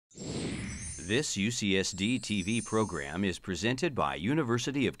This UCSD TV program is presented by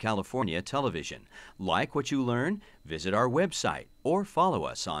University of California Television. Like what you learn? Visit our website or follow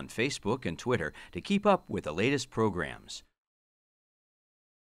us on Facebook and Twitter to keep up with the latest programs.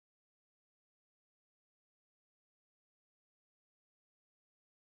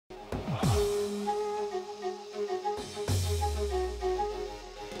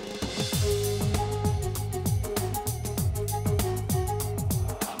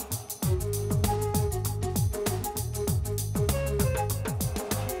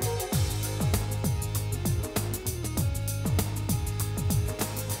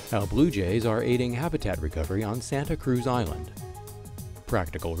 How blue jays are aiding habitat recovery on Santa Cruz Island.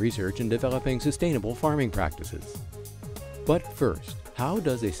 Practical research in developing sustainable farming practices. But first, how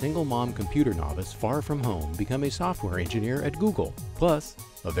does a single mom computer novice far from home become a software engineer at Google? Plus,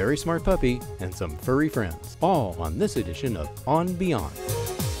 a very smart puppy and some furry friends. All on this edition of On Beyond.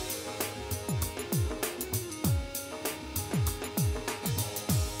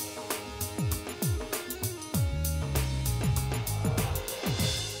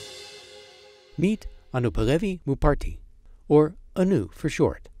 Meet Mupparthi, or Anu for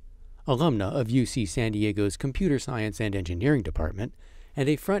short, alumna of UC San Diego's Computer Science and Engineering Department, and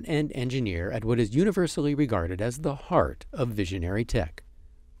a front-end engineer at what is universally regarded as the heart of visionary tech,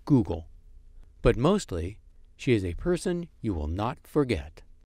 Google. But mostly, she is a person you will not forget.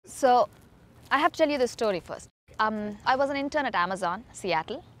 So, I have to tell you this story first. I was an intern at Amazon,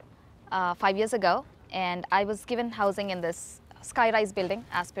 Seattle, 5 years ago, and I was given housing in this skyrise building,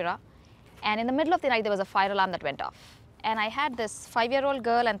 Aspira. And in the middle of the night, there was a fire alarm that went off. And I had this 5-year-old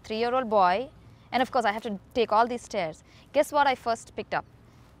girl and 3-year-old boy. And of course, I have to take all these stairs. Guess what I first picked up?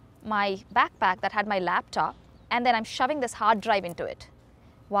 My backpack that had my laptop. And then I'm shoving this hard drive into it.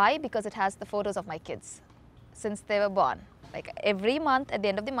 Why? Because it has the photos of my kids since they were born. Like every month, at the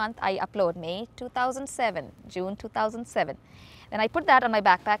end of the month, I upload May 2007, June 2007. Then I put that on my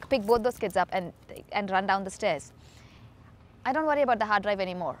backpack, pick both those kids up and run down the stairs. I don't worry about the hard drive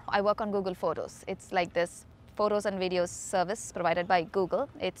anymore. I work on Google Photos. It's like this photos and videos service provided by Google.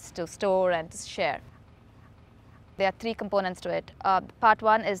 It's to store and to share. There are 3 components to it. Part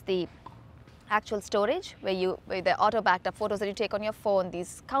 1 is the actual storage, where the auto-backed up photos that you take on your phone,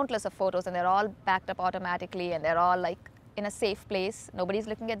 these countless of photos, and they're all backed up automatically, and they're all like in a safe place. Nobody's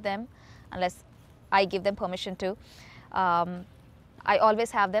looking at them unless I give them permission to. I always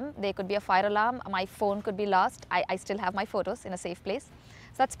have them. They could be a fire alarm. My phone could be lost. I still have my photos in a safe place.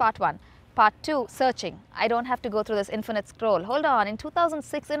 So that's part 1. Part 2, searching. I don't have to go through this infinite scroll. Hold on, in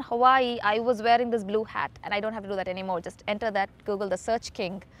 2006 in Hawaii, I was wearing this blue hat, and I don't have to do that anymore. Just enter that, Google the search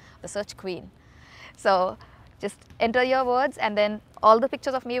king, the search queen. So just enter your words, and then all the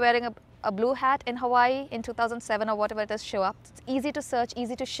pictures of me wearing a blue hat in Hawaii in 2007 or whatever it is show up. It's easy to search,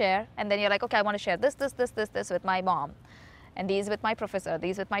 easy to share, and then you're like, okay, I want to share this with my mom. And these with my professor,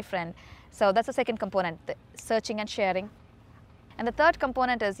 these with my friend. So that's the second component, the searching and sharing. And the third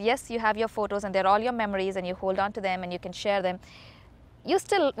component is, yes, you have your photos and they're all your memories and you hold on to them and you can share them. You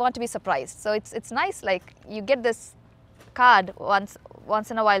still want to be surprised. So it's nice, like you get this card once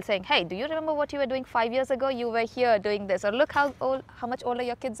in a while saying, hey, do you remember what you were doing 5 years ago? You were here doing this. Or look how much older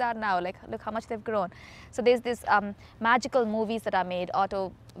your kids are now. Like, look how much they've grown. So there's these magical movies that are made,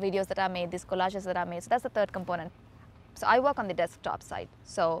 auto videos that are made, these collages that are made. So that's the third component. So I work on the desktop side.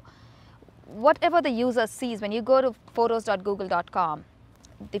 So whatever the user sees, when you go to photos.google.com,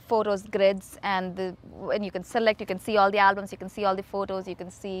 the photos grids and you can select, you can see all the albums, you can see all the photos, you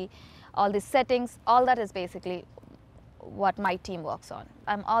can see all the settings, all that is basically what my team works on.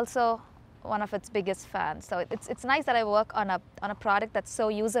 I'm also one of its biggest fans. So it's nice that I work on a product that's so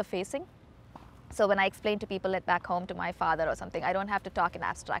user-facing. So when I explain to people back home, to my father or something, I don't have to talk in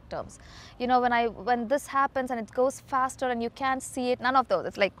abstract terms. You know, when this happens and it goes faster and you can't see it, none of those.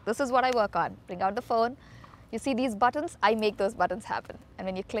 It's like, this is what I work on. Bring out the phone. You see these buttons, I make those buttons happen. And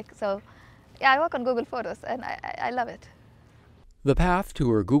when you click, so yeah, I work on Google Photos and I love it. The path to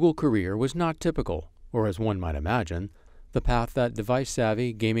her Google career was not typical, or as one might imagine, the path that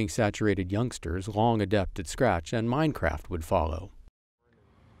device-savvy, gaming-saturated youngsters long adept at Scratch and Minecraft would follow.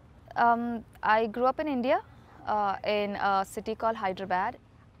 I grew up in India, in a city called Hyderabad.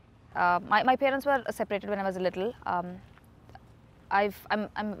 My parents were separated when I was little.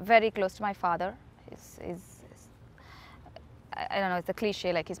 I'm very close to my father. I don't know, it's a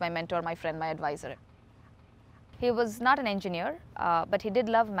cliche, like he's my mentor, my friend, my advisor. He was not an engineer, but he did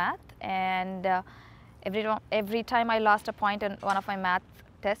love math, and every time I lost a point in one of my math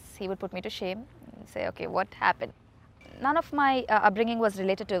tests, he would put me to shame and say, okay, what happened? None of my upbringing was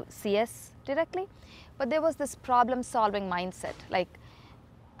related to CS directly, but there was this problem-solving mindset. Like,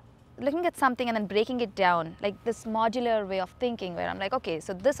 looking at something and then breaking it down, like this modular way of thinking where I'm like, okay,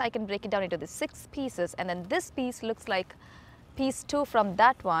 so this I can break it down into the 6 pieces, and then this piece looks like piece 2 from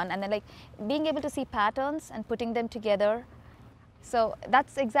that one, and then like being able to see patterns and putting them together. So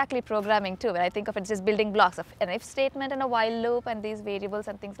that's exactly programming too. When I think of it, just building blocks of an if statement and a while loop and these variables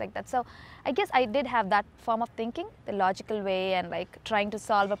and things like that. So I guess I did have that form of thinking, the logical way, and like trying to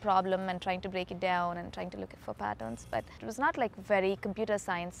solve a problem and trying to break it down and trying to look for patterns. But it was not like very computer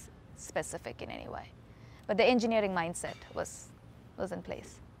science specific in any way. But the engineering mindset was in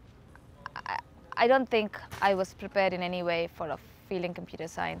place. I don't think I was prepared in any way for a field in computer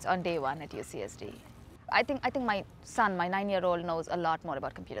science on day one at UCSD. I think my son, my 9-year-old, knows a lot more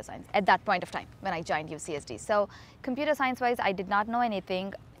about computer science at that point of time when I joined UCSD. So computer science-wise, I did not know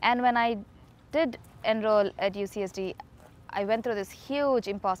anything. And when I did enroll at UCSD, I went through this huge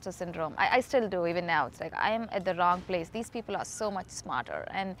imposter syndrome. I still do even now. It's like I am at the wrong place. These people are so much smarter,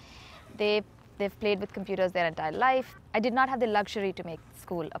 and they've played with computers their entire life. I did not have the luxury to make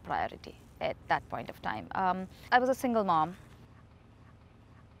school a priority at that point of time. I was a single mom.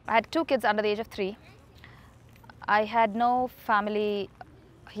 I had 2 kids under the age of 3. I had no family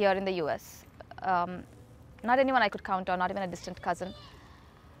here in the US, not anyone I could count on, not even a distant cousin.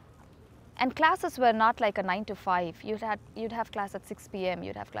 And classes were not like a 9 to 5. You'd have class at 6 p.m.,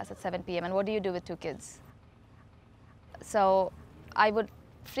 you'd have class at 7 p.m. And what do you do with 2 kids? So I would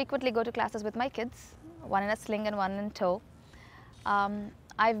frequently go to classes with my kids, one in a sling and one in tow.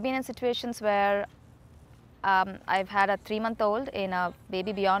 I've been in situations where I've had a 3-month-old in a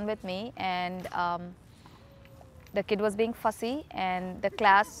baby beyond with me, and the kid was being fussy, and the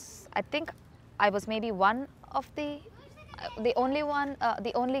class, I think I was maybe one of the only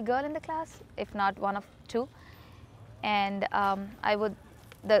girl in the class, if not one of 2. And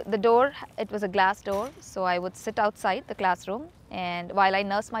the door, it was a glass door, so I would sit outside the classroom, and while I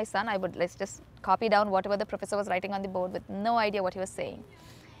nursed my son, I would just copy down whatever the professor was writing on the board with no idea what he was saying.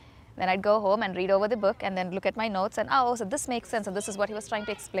 Then I'd go home and read over the book and then look at my notes and, oh, so this makes sense, and this is what he was trying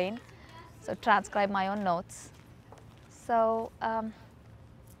to explain. So transcribe my own notes. So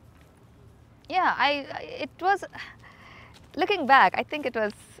yeah, it was, looking back, I think it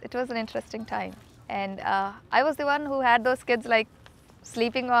was an interesting time. And I was the one who had those kids like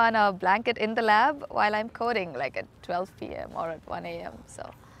sleeping on a blanket in the lab while I'm coding like at 12 p.m. or at 1 a.m. So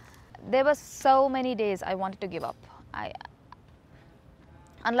there were so many days I wanted to give up.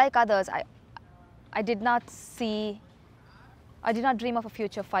 Unlike others, I did not dream of a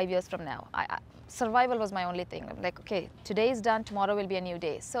future 5 years from now. Survival was my only thing. I'm like, okay, today is done, tomorrow will be a new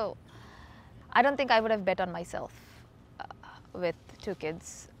day. So I don't think I would have bet on myself with 2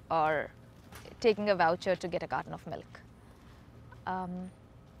 kids or taking a voucher to get a carton of milk.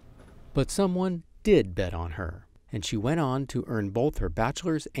 But someone did bet on her, and she went on to earn both her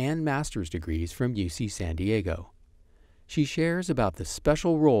bachelor's and master's degrees from UC San Diego. She shares about the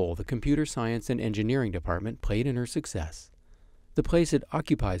special role the computer science and engineering department played in her success, the place it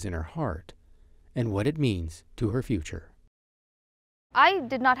occupies in her heart, and what it means to her future. I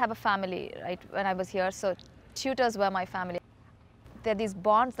did not have a family, right, when I was here, so tutors were my family. There are these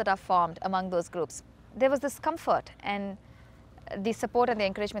bonds that are formed among those groups. There was this comfort and the support and the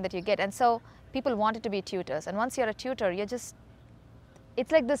encouragement that you get, and so people wanted to be tutors. And once you're a tutor, it's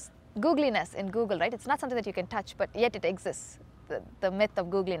like this googliness in Google, right? It's not something that you can touch, but yet it exists, the myth of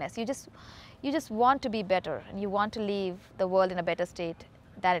googliness. You just want to be better, and you want to leave the world in a better state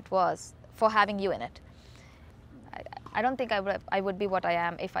than it was for having you in it. I don't think I would be what I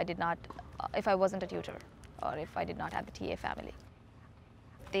am if I wasn't a tutor, or if I did not have the TA family.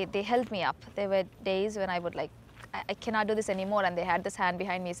 They held me up. There were days when I would like, I cannot do this anymore, and they had this hand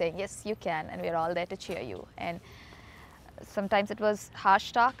behind me saying, yes, you can, and we're all there to cheer you. And sometimes it was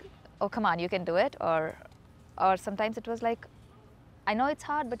harsh talk, oh, come on, you can do it, or sometimes it was like, I know it's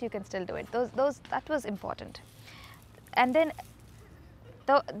hard, but you can still do it. That was important. And then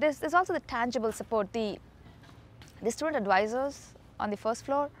there's also the tangible support. The student advisors on the first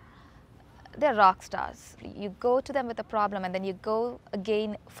floor, they're rock stars. You go to them with a problem, and then you go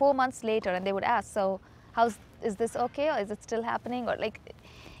again 4 months later, and they would ask, so is this okay, or is it still happening? Or like,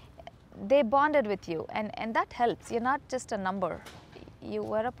 they bonded with you, and that helps. You're not just a number, you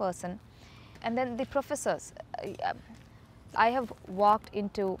were a person. And then the professors, I have walked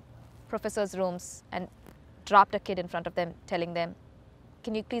into professors' rooms and dropped a kid in front of them, telling them,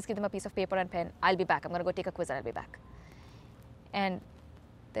 can you please give them a piece of paper and pen? I'll be back. I'm going to go take a quiz and I'll be back. And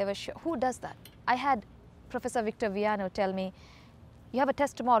they were sure. Who does that? I had Professor Victor Viano tell me, you have a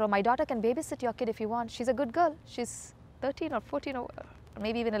test tomorrow. My daughter can babysit your kid if you want. She's a good girl. She's 13 or 14 or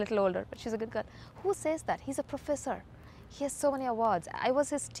maybe even a little older, but she's a good girl. Who says that? He's a professor. He has so many awards. I was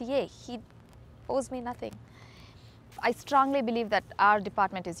his TA. He owes me nothing. I strongly believe that our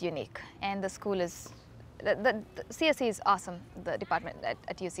department is unique, and the school is, the CSE is awesome, the department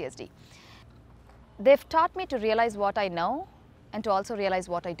at UCSD. They've taught me to realize what I know and to also realize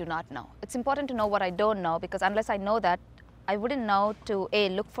what I do not know. It's important to know what I don't know, because unless I know that, I wouldn't know to A,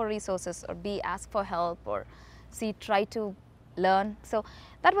 look for resources, or B, ask for help, or C, try to learn. So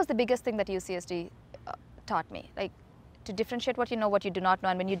that was the biggest thing that UCSD taught me, like to differentiate what you know, what you do not know,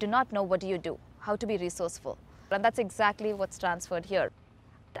 and when you do not know, what do you do? How to be resourceful. And that's exactly what's transferred here.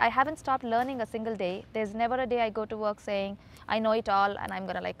 I haven't stopped learning a single day. There's never a day I go to work saying, I know it all and I'm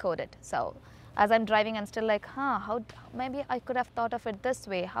gonna like code it. So as I'm driving, I'm still like, maybe I could have thought of it this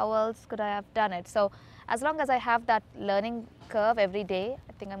way. How else could I have done it? So as long as I have that learning curve every day,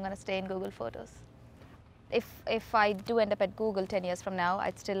 I think I'm gonna stay in Google Photos. If I do end up at Google 10 years from now,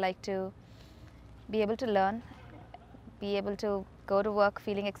 I'd still like to be able to learn, be able to go to work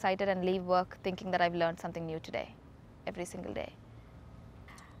feeling excited and leave work thinking that I've learned something new today, every single day.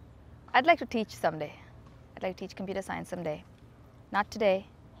 I'd like to teach someday. I'd like to teach computer science someday. Not today,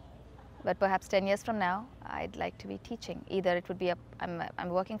 but perhaps 10 years from now, I'd like to be teaching. Either it would be I'm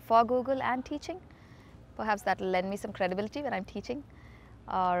working for Google and teaching. Perhaps that'll lend me some credibility when I'm teaching,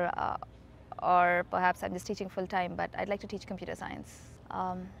 or perhaps I'm just teaching full time, but I'd like to teach computer science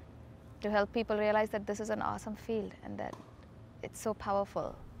to help people realize that this is an awesome field and that it's so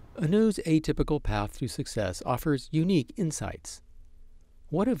powerful. Anu's atypical path to success offers unique insights.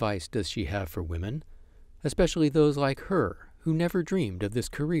 What advice does she have for women, especially those like her who never dreamed of this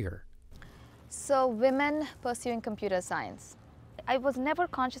career? So women pursuing computer science. I was never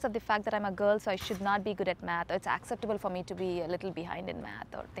conscious of the fact that I'm a girl, so I should not be good at math, or it's acceptable for me to be a little behind in math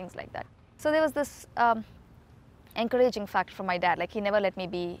or things like that. So there was this encouraging factor from my dad, like he never let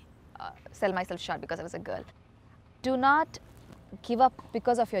me sell myself short because I was a girl. Do not give up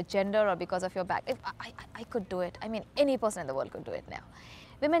because of your gender or because of your back. If I could do it. I mean, any person in the world could do it now.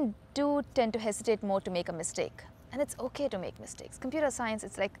 Women do tend to hesitate more to make a mistake, and it's okay to make mistakes. Computer science,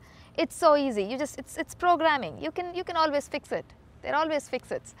 it's like, it's so easy. It's programming. You can always fix it. There are always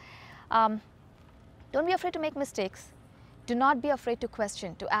fix-its. Don't be afraid to make mistakes. Do not be afraid to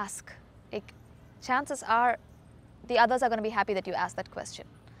question, to ask. Like, chances are the others are going to be happy that you asked that question.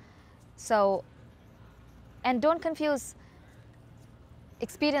 So, and don't confuse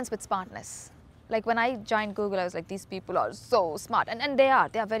experience with smartness. Like when I joined Google, I was like, these people are so smart, and they are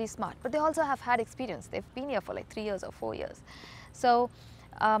very smart, but they also have had experience. They've been here for like 3 years or 4 years. So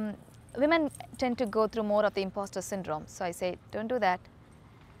women tend to go through more of the imposter syndrome. So I say, don't do that.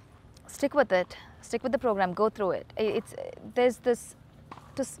 Stick with it. Stick with the program. Go through it.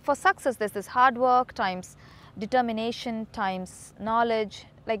 For success, there's this hard work times determination times knowledge.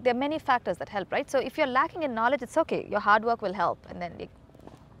 Like there are many factors that help, right? So if you're lacking in knowledge, it's okay. Your hard work will help, and then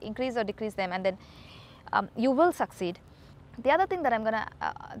increase or decrease them, and then you will succeed. The other thing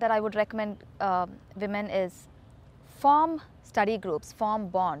that I would recommend women is form study groups, form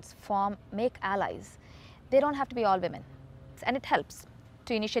bonds, make allies. They don't have to be all women, and it helps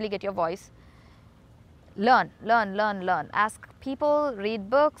to initially get your voice. Learn. Ask people, read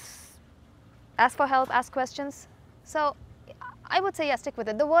books, ask for help, ask questions. So I would say, yeah, stick with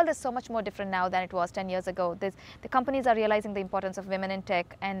it. The world is so much more different now than it was 10 years ago. The companies are realizing the importance of women in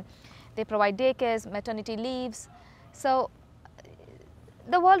tech, and they provide daycares, maternity leaves. So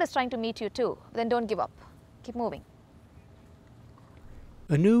the world is trying to meet you too. Then don't give up. Keep moving.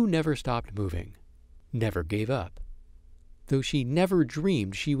 Anu never stopped moving, never gave up, though she never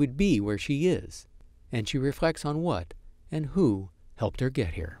dreamed she would be where she is, and she reflects on what and who helped her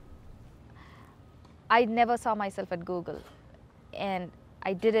get here. I never saw myself at Google, and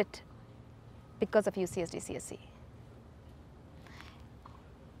I did it because of UCSD CSE.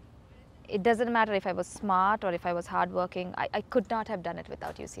 It doesn't matter if I was smart or if I was hardworking. I could not have done it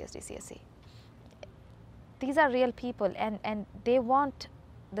without UCSD CSE. These are real people, and they want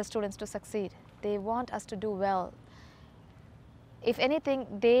the students to succeed. They want us to do well. If anything,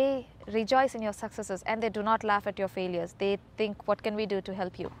 they rejoice in your successes, and they do not laugh at your failures. They think, what can we do to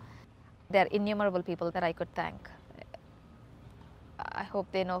help you? There are innumerable people that I could thank. I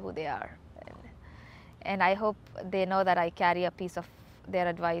hope they know who they are. And I hope they know that I carry a piece of their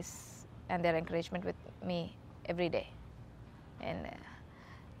advice and their encouragement with me every day. And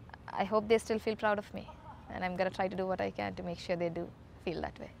I hope they still feel proud of me. And I'm going to try to do what I can to make sure they do feel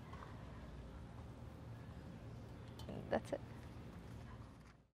that way. That's it.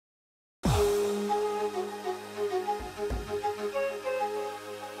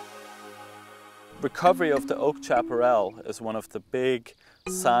 Recovery of the oak chaparral is one of the big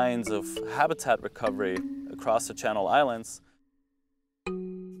signs of habitat recovery across the Channel Islands.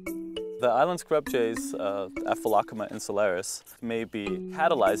 The island scrub jays, Aphelocoma insularis, may be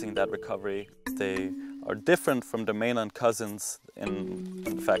catalyzing that recovery. They are different from their mainland cousins in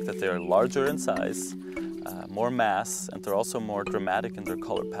the fact that they are larger in size, more mass, and they're also more dramatic in their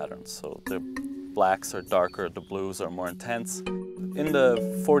color patterns. So the blacks are darker, the blues are more intense. In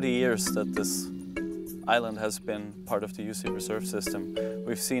the 40 years that this island has been part of the UC Reserve System,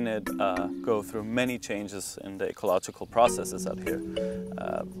 we've seen it go through many changes in the ecological processes out here.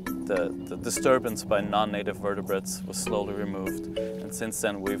 The disturbance by non-native vertebrates was slowly removed, and since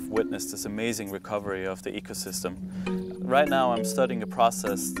then we've witnessed this amazing recovery of the ecosystem. Right now I'm studying a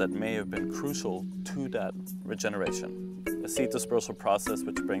process that may have been crucial to that regeneration. A seed dispersal process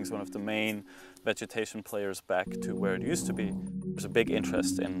which brings one of the main vegetation players back to where it used to be. There's a big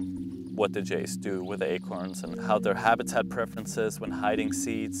interest in what the jays do with the acorns and how their habitat preferences when hiding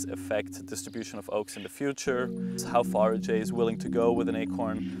seeds affect the distribution of oaks in the future, how far a jay is willing to go with an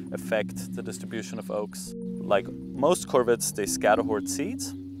acorn affect the distribution of oaks. Like most corvids, they scatter hoard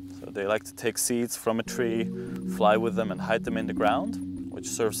seeds. So they like to take seeds from a tree, fly with them and hide them in the ground, which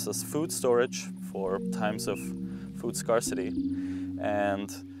serves as food storage for times of food scarcity. And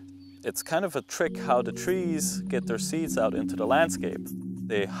it's kind of a trick how the trees get their seeds out into the landscape.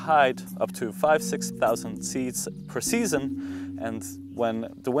 They hide up to 5,000–6,000 seeds per season, and when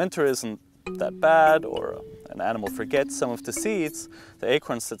the winter isn't that bad or an animal forgets some of the seeds, the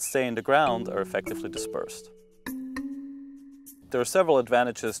acorns that stay in the ground are effectively dispersed. There are several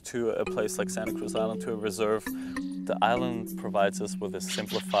advantages to a place like Santa Cruz Island, to a reserve. The island provides us with a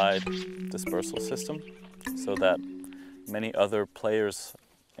simplified dispersal system so that many other players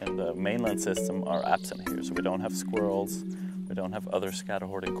in the mainland system are absent here. So we don't have squirrels, we don't have other scatter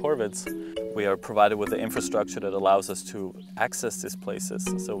hoarding corvids. We are provided with the infrastructure that allows us to access these places.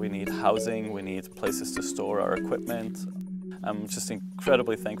 So we need housing, we need places to store our equipment. I'm just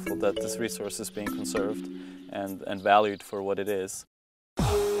incredibly thankful that this resource is being conserved and valued for what it is.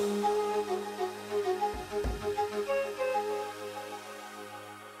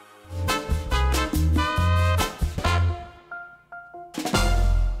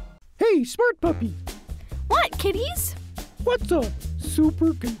 Hey, smart puppy! What, kitties? What's a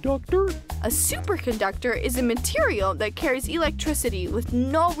superconductor? A superconductor is a material that carries electricity with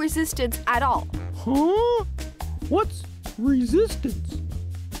no resistance at all. Huh? What's resistance?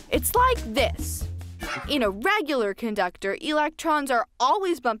 It's like this. In a regular conductor, electrons are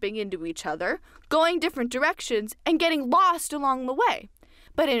always bumping into each other, going different directions, and getting lost along the way.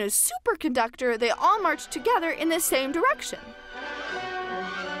 But in a superconductor, they all march together in the same direction.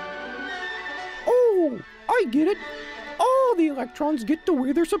 Oh, I get it. All the electrons get to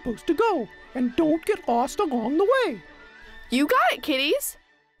where they're supposed to go and don't get lost along the way. You got it, kitties.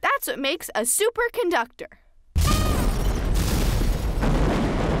 That's what makes a superconductor.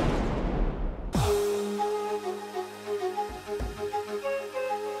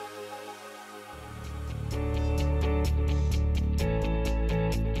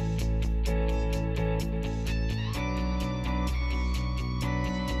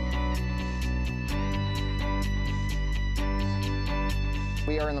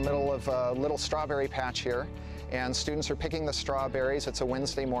 We are in the middle of a little strawberry patch here, and students are picking the strawberries. It's a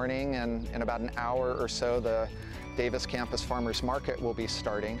Wednesday morning, and in about an hour or so, the Davis Campus Farmers Market will be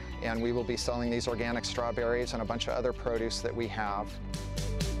starting, and we will be selling these organic strawberries and a bunch of other produce that we have.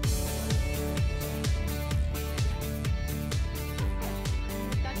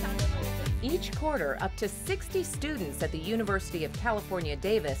 Each quarter, up to 60 students at the University of California,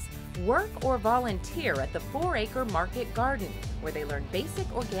 Davis work or volunteer at the 4-acre market garden, where they learn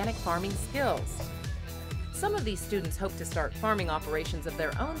basic organic farming skills. Some of these students hope to start farming operations of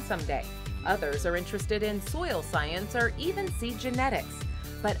their own someday. Others are interested in soil science or even seed genetics.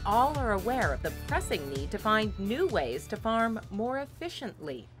 But all are aware of the pressing need to find new ways to farm more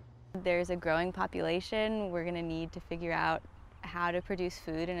efficiently. There's a growing population. We're going to need to figure out how to produce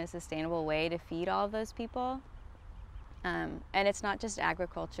food in a sustainable way to feed all of those people. And it's not just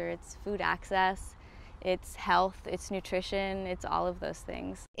agriculture, it's food access, it's health, it's nutrition, it's all of those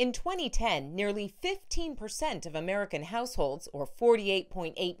things. In 2010, nearly 15% of American households, or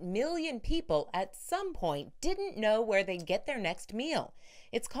 48.8 million people, at some point didn't know where they'd get their next meal.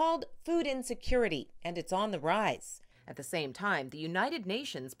 It's called food insecurity, and it's on the rise. At the same time, the United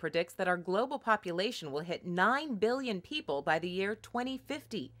Nations predicts that our global population will hit 9 billion people by the year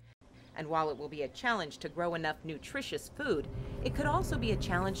 2050. And while it will be a challenge to grow enough nutritious food, it could also be a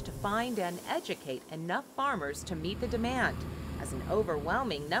challenge to find and educate enough farmers to meet the demand, as an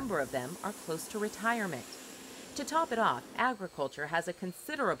overwhelming number of them are close to retirement. To top it off, agriculture has a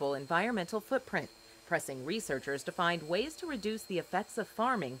considerable environmental footprint, pressing researchers to find ways to reduce the effects of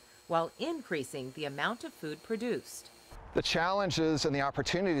farming while increasing the amount of food produced. The challenges and the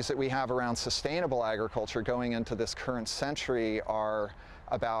opportunities that we have around sustainable agriculture going into this current century are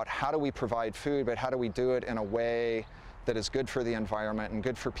about how do we provide food, but how do we do it in a way that is good for the environment and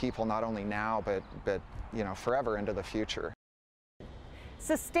good for people not only now, but forever into the future.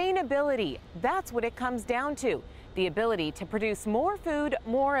 Sustainability, that's what it comes down to. The ability to produce more food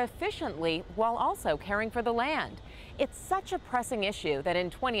more efficiently while also caring for the land. It's such a pressing issue that in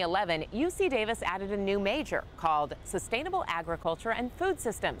 2011, UC Davis added a new major called Sustainable Agriculture and Food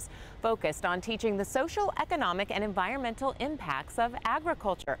Systems, focused on teaching the social, economic, and environmental impacts of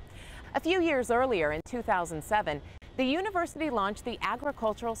agriculture. A few years earlier, in 2007, the university launched the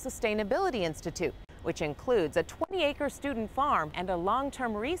Agricultural Sustainability Institute, which includes a 20-acre student farm and a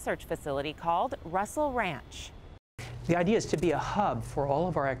long-term research facility called Russell Ranch. The idea is to be a hub for all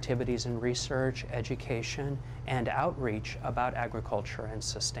of our activities in research, education, and outreach about agriculture and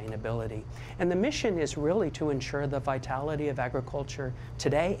sustainability. And the mission is really to ensure the vitality of agriculture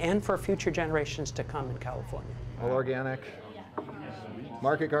today and for future generations to come in California. All organic,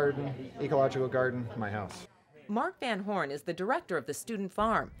 market garden, ecological garden, my house. Mark Van Horn is the director of the student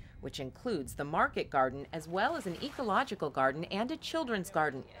farm, which includes the market garden as well as an ecological garden and a children's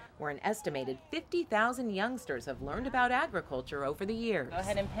garden, where an estimated 50,000 youngsters have learned about agriculture over the years. Go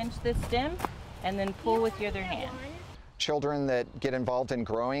ahead and pinch this stem and then pull with your other hand. Children that get involved in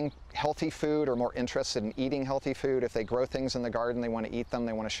growing healthy food are more interested in eating healthy food. If they grow things in the garden, they want to eat them,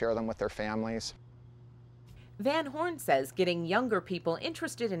 they want to share them with their families. Van Horn says getting younger people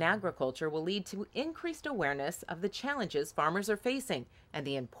interested in agriculture will lead to increased awareness of the challenges farmers are facing and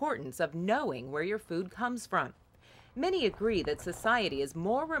the importance of knowing where your food comes from. Many agree that society is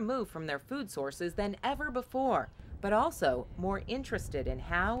more removed from their food sources than ever before, but also more interested in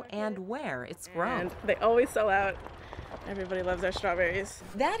how and where it's grown. And they always sell out. Everybody loves their strawberries.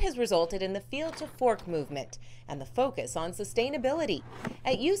 That has resulted in the Field to Fork movement and the focus on sustainability.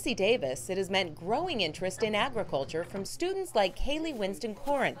 At UC Davis, it has meant growing interest in agriculture from students like Kaylee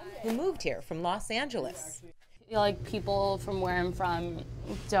Winston-Corin, who moved here from Los Angeles. I feel like people from where I'm from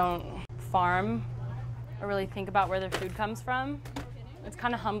don't farm or really think about where their food comes from. It's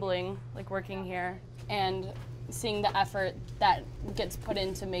kind of humbling, like working here and seeing the effort that gets put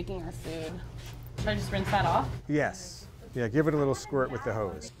into making our food. Should I just rinse that off? Yes. Yeah, give it a little squirt with the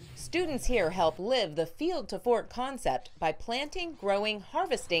hose. Students here help live the Field to Fork concept by planting, growing,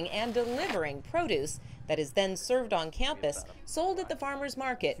 harvesting, and delivering produce that is then served on campus, sold at the farmers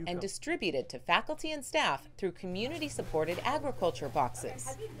market, and distributed to faculty and staff through community-supported agriculture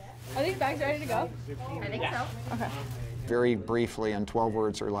boxes. Are these bags ready to go? I think so. Okay. Very briefly, in 12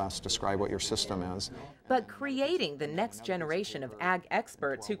 words or less, describe what your system is. But creating the next generation of ag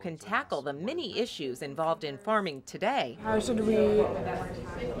experts who can tackle the many issues involved in farming today, How should we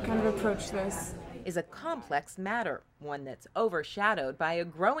kind of approach this? Is a complex matter, one that's overshadowed by a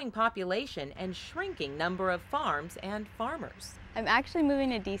growing population and shrinking number of farms and farmers. I'm actually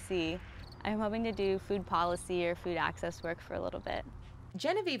moving to DC. I'm hoping to do food policy or food access work for a little bit.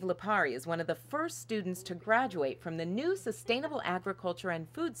 Genevieve Lipari is one of the first students to graduate from the new Sustainable Agriculture and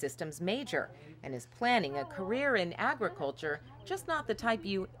Food Systems major and is planning a career in agriculture, just not the type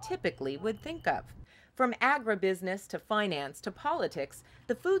you typically would think of. From agribusiness to finance to politics,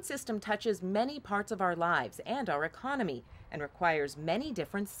 the food system touches many parts of our lives and our economy and requires many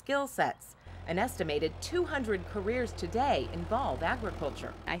different skill sets. An estimated 200 careers today involve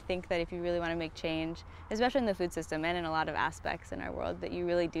agriculture. I think that if you really want to make change, especially in the food system and in a lot of aspects in our world, that you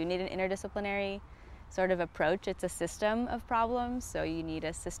really do need an interdisciplinary sort of approach. It's a system of problems, so you need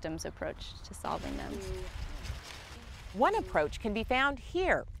a systems approach to solving them. One approach can be found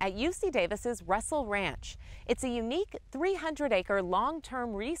here at UC Davis's Russell Ranch. It's a unique 300-acre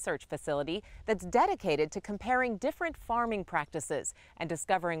long-term research facility that's dedicated to comparing different farming practices and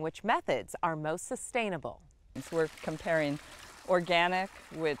discovering which methods are most sustainable. We're comparing organic,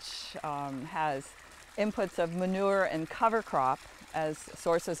 which has inputs of manure and cover crop as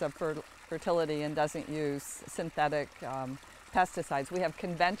sources of fertility and doesn't use synthetic pesticides. We have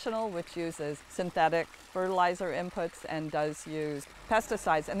conventional, which uses synthetic fertilizer inputs and does use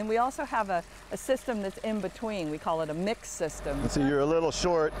pesticides. And then we also have a system that's in between. We call it a mixed system. So you're a little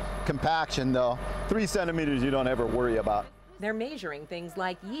short compaction though. 3 centimeters you don't ever worry about. They're measuring things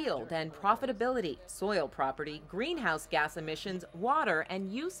like yield and profitability, soil property, greenhouse gas emissions, water, and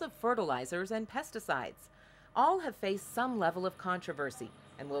use of fertilizers and pesticides. All have faced some level of controversy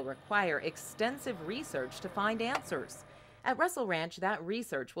and will require extensive research to find answers. At Russell Ranch, that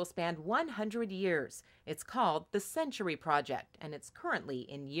research will span 100 years. It's called the Century Project, and it's currently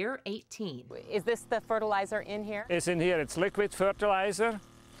in year 18. Is this the fertilizer in here? It's in here. It's liquid fertilizer,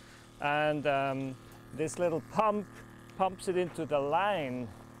 and this little pump pumps it into the line.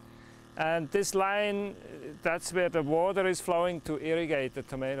 And this line, that's where the water is flowing to irrigate the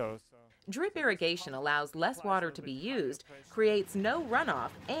tomatoes. Drip irrigation allows less water to be used, creates no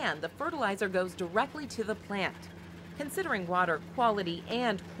runoff, and the fertilizer goes directly to the plant. Considering water quality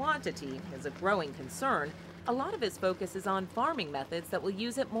and quantity is a growing concern, a lot of his focus is on farming methods that will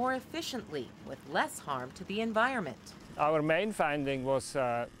use it more efficiently, with less harm to the environment. Our main finding was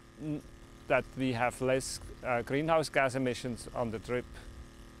that we have less greenhouse gas emissions on the drip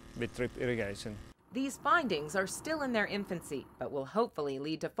with drip irrigation. These findings are still in their infancy, but will hopefully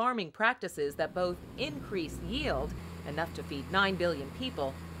lead to farming practices that both increase yield, enough to feed 9 billion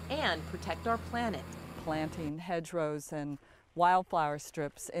people, and protect our planet. Planting hedgerows and wildflower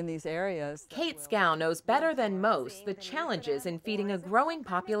strips in these areas. Kate Scow knows better than most the challenges in feeding a growing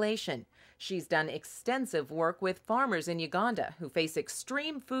population. She's done extensive work with farmers in Uganda who face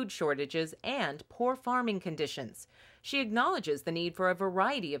extreme food shortages and poor farming conditions. She acknowledges the need for a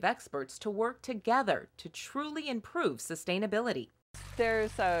variety of experts to work together to truly improve sustainability.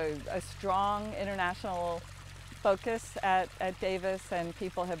 There's a strong international focus at Davis, and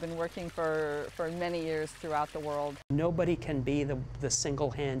people have been working for many years throughout the world. Nobody can be the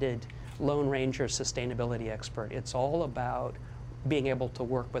single-handed Lone Ranger sustainability expert. It's all about being able to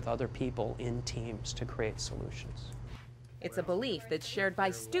work with other people in teams to create solutions. It's a belief that's shared by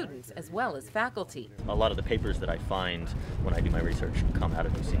students as well as faculty. A lot of the papers that I find when I do my research come out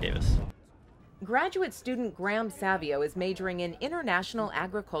of UC Davis. Graduate student Graham Savio is majoring in international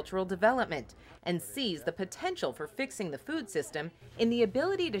agricultural development and sees the potential for fixing the food system in the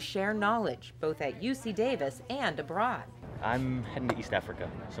ability to share knowledge, both at UC Davis and abroad. I'm heading to East Africa,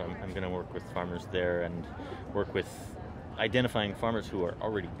 so I'm going to work with farmers there and work with identifying farmers who are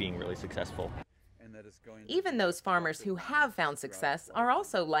already being really successful. Even those farmers who have found success are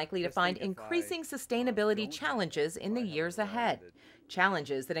also likely to find increasing sustainability challenges in the years ahead.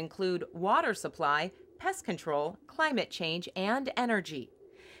 Challenges that include water supply, pest control, climate change, and energy.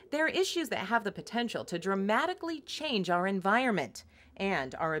 They're issues that have the potential to dramatically change our environment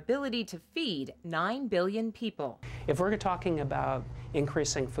and our ability to feed 9 billion people. If we're talking about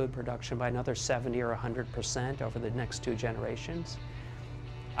increasing food production by another 70 or 100% over the next 2 generations,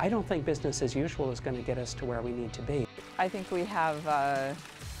 I don't think business as usual is going to get us to where we need to be. I think we have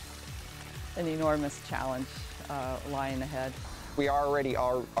an enormous challenge lying ahead. We already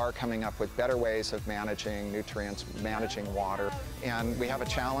are coming up with better ways of managing nutrients, managing water, and we have a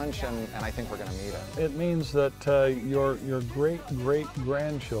challenge, and I think we're going to meet it. It means that your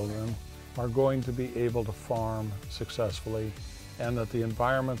great-great-grandchildren are going to be able to farm successfully, and that the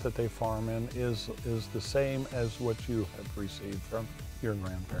environment that they farm in is the same as what you have received from your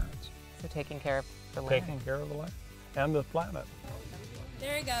grandparents. So taking care of the land. Taking care of the land and the planet.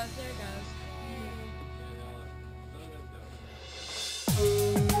 There he goes, there he goes.